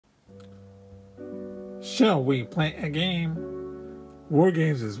Shall we play a game? War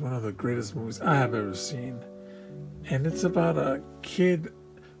Games is one of the greatest movies I have ever seen. And it's about a kid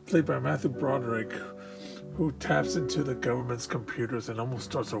played by Matthew Broderick who taps into the government's computers and almost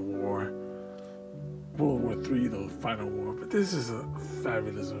starts a war. World War III, the final war. But this is a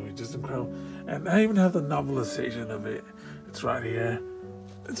fabulous movie, just incredible. And I even have the novelization of it. It's right here.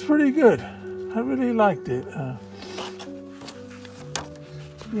 It's pretty good. I really liked it.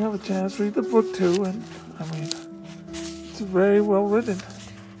 If you have a chance, read the book too. And I mean, it's very well written.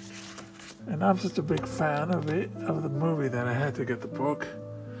 And I'm just a big fan of it, of the movie, that I had to get the book,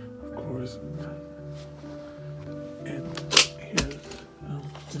 of course. And here's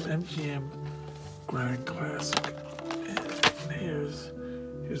it's an MGM Grand Classic. And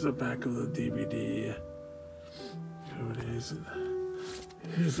here's the back of the DVD. Here it is.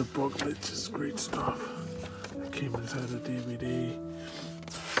 Here's the booklet, just great stuff that came inside the DVD.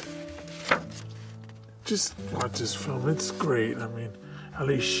 Just watch this film, it's great. I mean,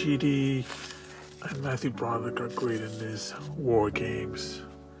 Ali Sheedy and Matthew Broderick are great in this. War Games.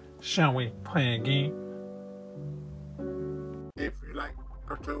 Shall we play a game? If you like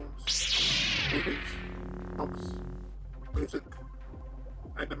cartoons, movies, books, music,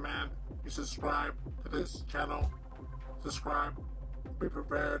 I demand you subscribe to this channel. Subscribe, be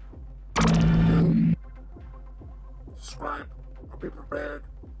prepared for doom. Subscribe or be prepared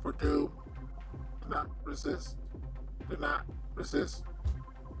for doom. Do not resist. Do not resist.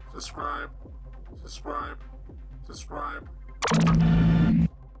 Subscribe, subscribe, subscribe.